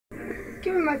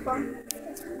Give me my phone.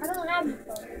 I don't have my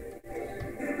phone.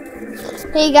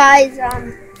 Hey guys,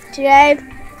 today,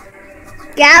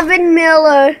 Gavin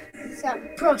Miller, It's a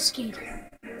pro skater.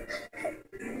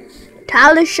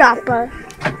 Tyler Shopper.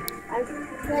 I'm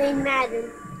playing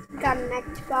Madden. Got an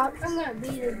Xbox. I'm gonna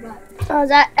beat his butt. Oh,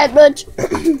 that Edwards.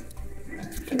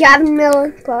 Gavin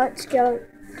Miller, let's go.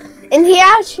 And he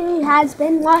actually has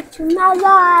been watching my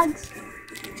vlogs.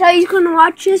 So he's gonna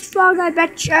watch this vlog, I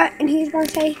betcha, and he's gonna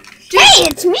say, "Hey,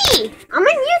 it's me! I'm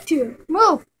on YouTube."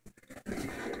 Move.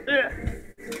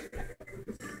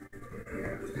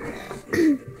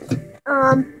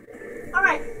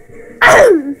 Alright.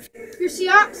 Your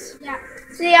Seahawks? Yeah.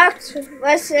 Seahawks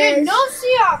versus Dude, no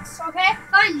Seahawks, okay?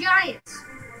 Fine, Giants.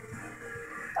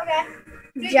 Okay.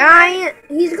 Giant.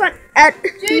 He's going.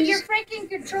 Dude, your freaking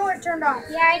controller turned off.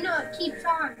 Yeah, I know. It keeps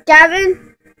on.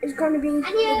 Gavin is going to be I the need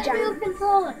a new Giant.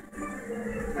 controller.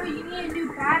 Oh, you need a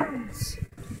new batteries.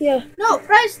 Yeah. No,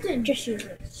 Preston. Just use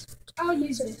this. I'll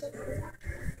use it.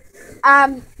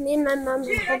 Me and my mom are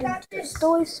Dude, I heading got to the this.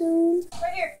 store soon.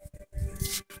 Right here.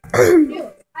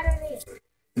 Dude, I don't need it.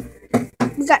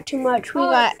 We got too much. We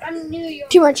got I'm New York.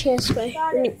 too much hairspray.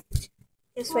 Got it.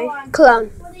 This way. Hold on.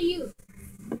 Cologne. What are you?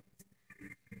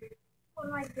 What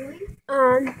am I doing?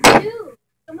 Dude,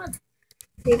 come on.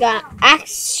 We got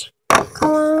Axe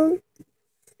cologne,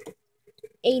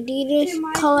 Adidas Dude,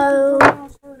 my cologne,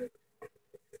 controller's hurt.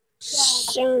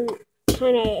 some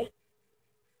kind of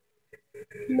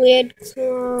weird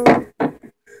cologne.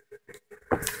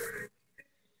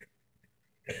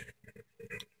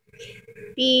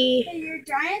 Hey, you're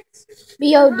Giants?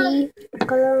 BOD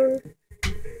cologne,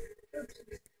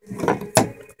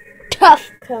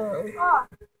 tough cologne. Oh,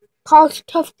 Called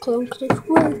tough cologne because it's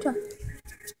really tough.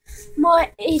 More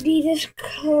Adidas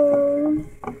cologne.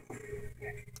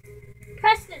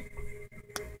 Preston.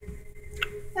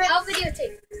 I'll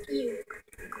videotape you.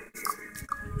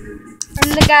 I'm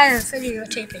the guy that's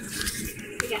videotaping.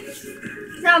 Yeah.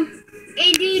 Some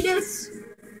Adidas.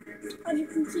 As you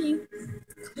can see.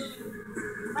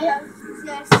 I have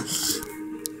this.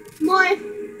 More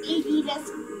Adidas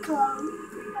cologne.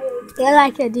 They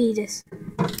like Adidas.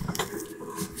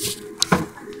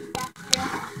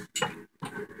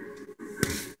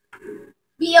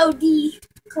 BOD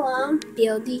cologne.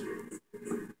 BOD.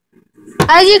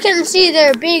 As you can see,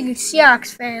 they're big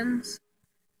Seahawks fans.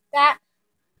 That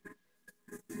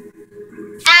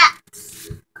Axe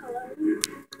cologne.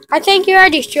 I think you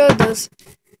already showed those.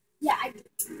 Yeah, I'm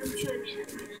showing you.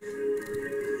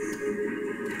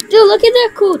 Dude, look at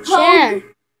that cool chair.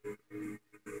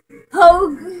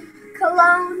 Hogue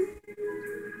cologne.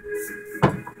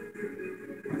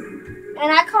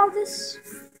 And I call this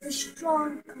the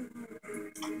strong cologne.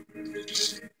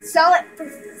 Sell it for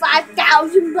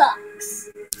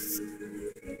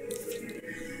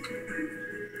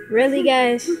 $5,000. Really,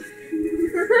 guys?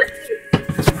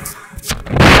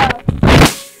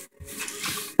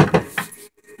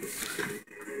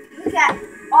 Look at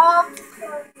all the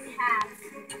clothes we have.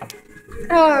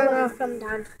 Oh, no, come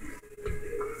down.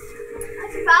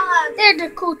 There's a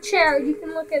cool chair. You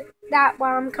can look at that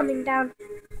while I'm coming down.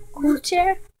 Cool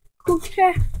chair. Cool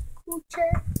chair. Cool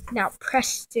chair. Now,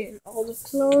 Preston. All the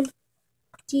clone.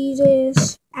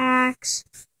 Adidas. Axe.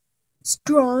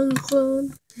 Strong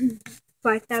clone.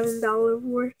 $5,000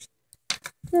 worth.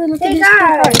 Dude, look at this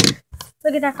car.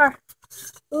 Look at that car.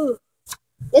 Ooh.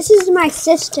 This is my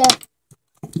sister.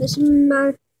 This is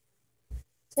my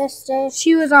sister.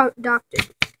 She was adopted.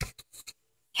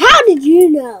 How did you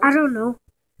know? I don't know.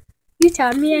 You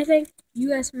told me, I think.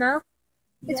 U.S. Mail.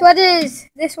 Yeah.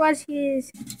 This was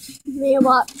his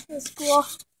mailbox in school.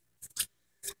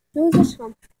 Who's this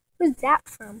from? Who's that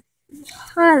from?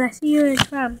 Oh, that's U.S.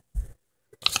 from.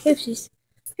 Oopsies.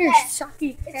 Here's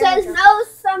sucky. It says no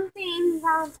something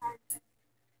Valentine's.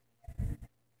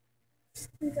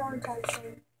 Valentine's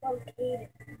Day. From Caden.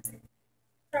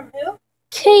 From who?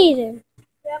 Caden.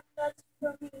 Yep, that's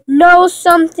from me. No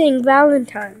something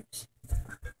Valentine's.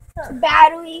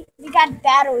 Battery. We got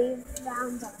battery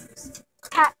Valentine's.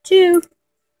 Tattoo.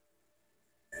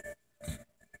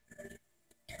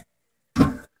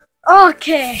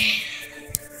 Okay.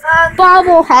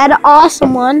 Bobblehead,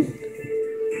 awesome one.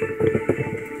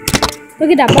 Look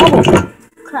at that bobble.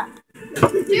 Crap.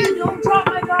 Dude, don't drop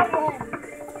my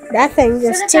bobblehead. That thing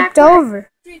just Set it tipped back over.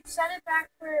 Dude, set it back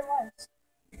where it was.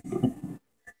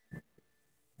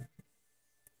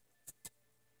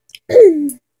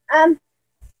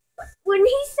 When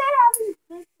he said I was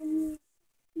big,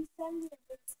 he said me a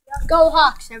big stuff. Go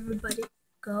Hawks, everybody.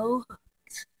 Go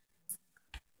Hawks.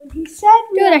 When he said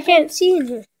we Dude, are I can't see in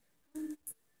here. When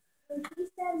he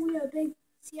said we are big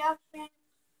Seahawks fans,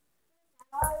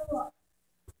 I look.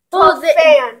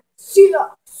 fan.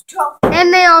 Seahawks trophy.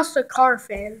 And they also car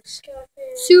fans.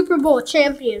 Super Bowl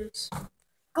champions.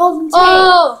 Golden Tate.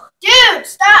 Oh, Dude,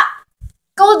 stop.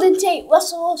 Golden Tate,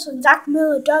 Russell Wilson, Zach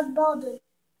Miller, Doug Baldwin,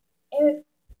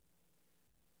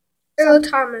 Earl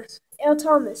Thomas.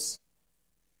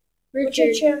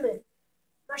 Richard Sherman,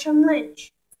 Marshawn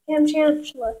Lynch, Cam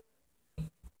Chancellor,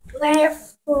 Larry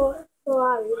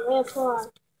Ferrari,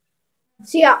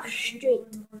 Seahawks Street,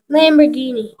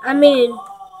 Lamborghini.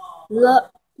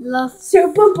 Love.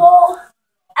 Super Bowl,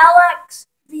 Alex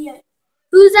Via,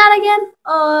 Who's that again?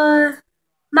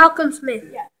 Malcolm Smith.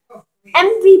 Yeah.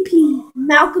 MVP,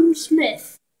 Malcolm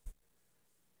Smith.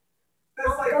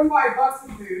 That's like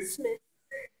 $5 dude. Smith.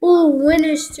 Ooh,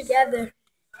 winners together.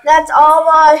 That's all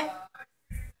my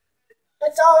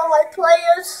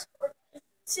players.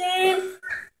 Team.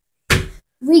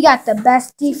 We got the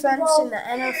best defense in the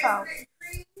NFL.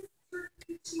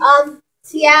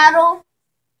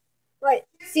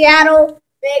 Seattle,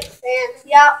 big fans.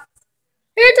 Yep.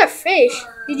 Here's a fish.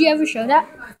 Did you ever show that?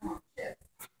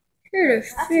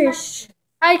 Here's a fish.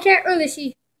 I can't really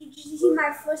see. Did you see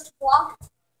my first vlog?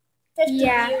 50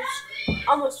 Yeah. views.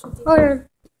 Almost 50. Hold on.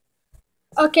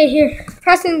 Okay, here.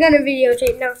 Preston's gonna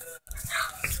videotape now.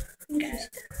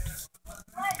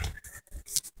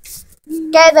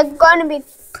 Okay, they're gonna be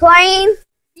playing.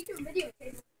 You can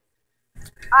videotape.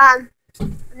 I'm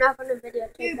not gonna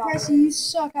videotape. Dude, all of Preston, you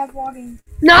suck at vlogging. it.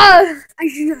 No, I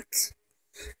do not.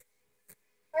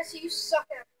 Preston, you suck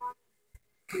at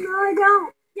vlogging. No, I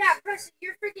don't. Yeah, Preston,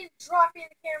 you're freaking dropping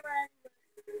the camera.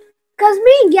 Cause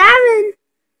me and Gavin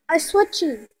are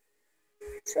switching.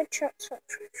 Switch.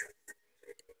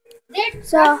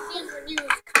 So when you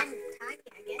was kind of tiny,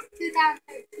 I guess.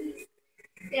 2013.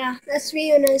 yeah, that's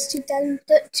me when I was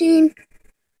 2013.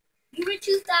 You were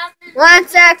 2013. 1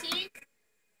 sec.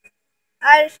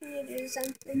 I just need to do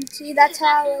something. See, that's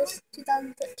how I was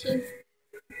 2013.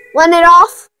 Want it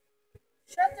off?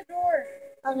 Shut the door.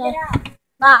 Okay. Get out.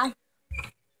 Bye.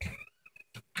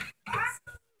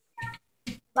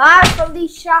 Bye,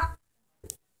 Felicia.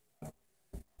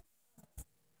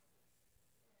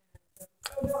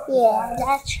 Yeah,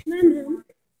 that's my mom.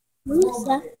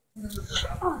 Melissa.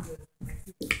 Oh.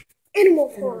 Animal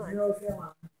Farm.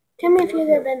 Tell me if you've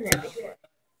ever been there before.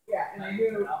 Yeah, and I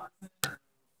knew.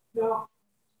 No.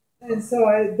 And so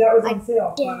that was on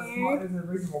sale. It was a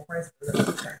reasonable price for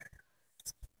that.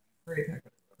 Very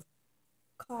technical.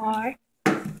 Car.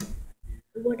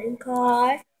 Wooden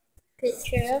car.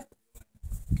 Picture.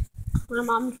 My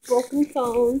mom's broken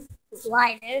phone.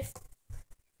 Lighter.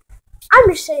 I'm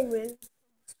just saying, man.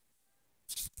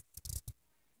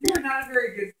 You're not a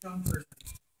very good film person.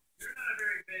 You're not a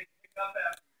very big pick up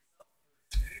after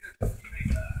yourself. You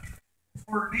make a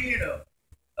tornado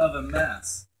of a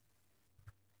mess.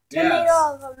 Tornado Yes.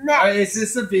 of a mess. Is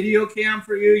this a video cam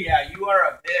for you? Yeah, you are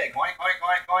a big oink, oink,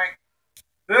 oink, oink.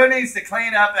 Who needs to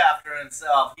clean up after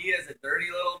himself? He is a dirty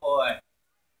little boy.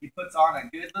 He puts on a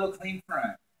good little clean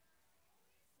front.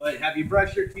 But have you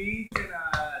brushed your teeth and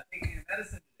taken your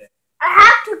medicine today? I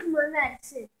have took my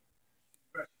medicine.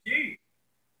 Brush your teeth?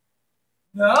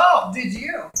 No. Did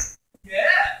you?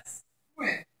 Yes.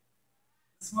 When?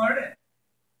 This morning.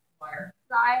 Liar.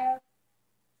 Liar.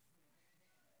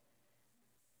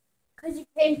 Because you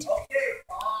came to. Okay,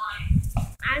 fine.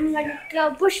 I'm gonna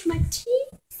go brush my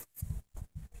teeth.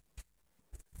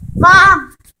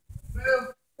 Mom!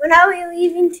 Move. When are we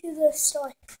leaving to the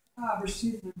store? Brush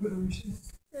teeth. Brush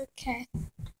teeth. Okay.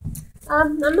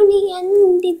 I'm gonna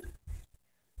end the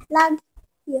vlog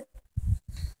here.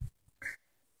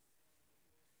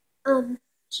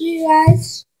 See you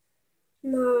guys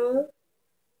tomorrow.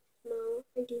 No,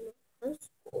 I do not have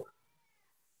school.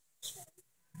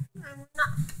 I'm not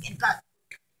forget that.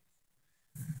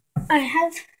 I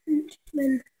haven't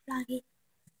been vlogging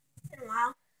in a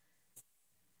while.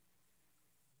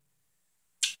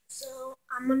 So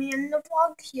I'm gonna end the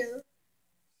vlog here.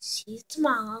 See you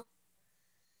tomorrow.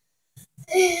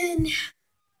 And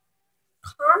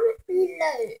comment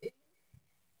below. Just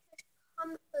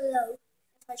comment below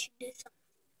if I should do something.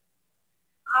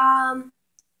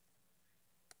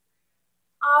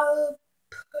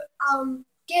 I'll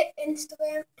get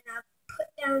Instagram and I'll put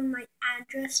down my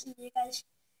address and you guys,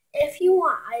 if you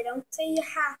want, I don't say you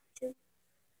have to.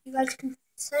 You guys can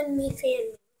send me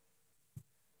fan mail.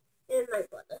 And my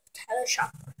brother, Tyler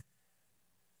Shopper.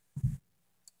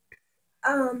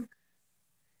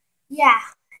 Yeah,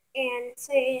 and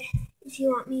say if you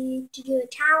want me to do a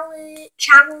challenge,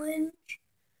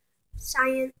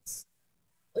 science,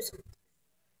 or something.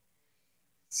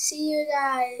 See you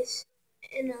guys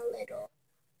in a little.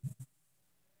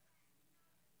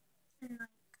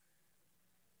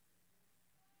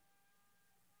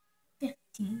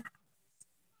 $15.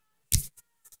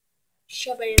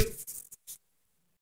 Shabam.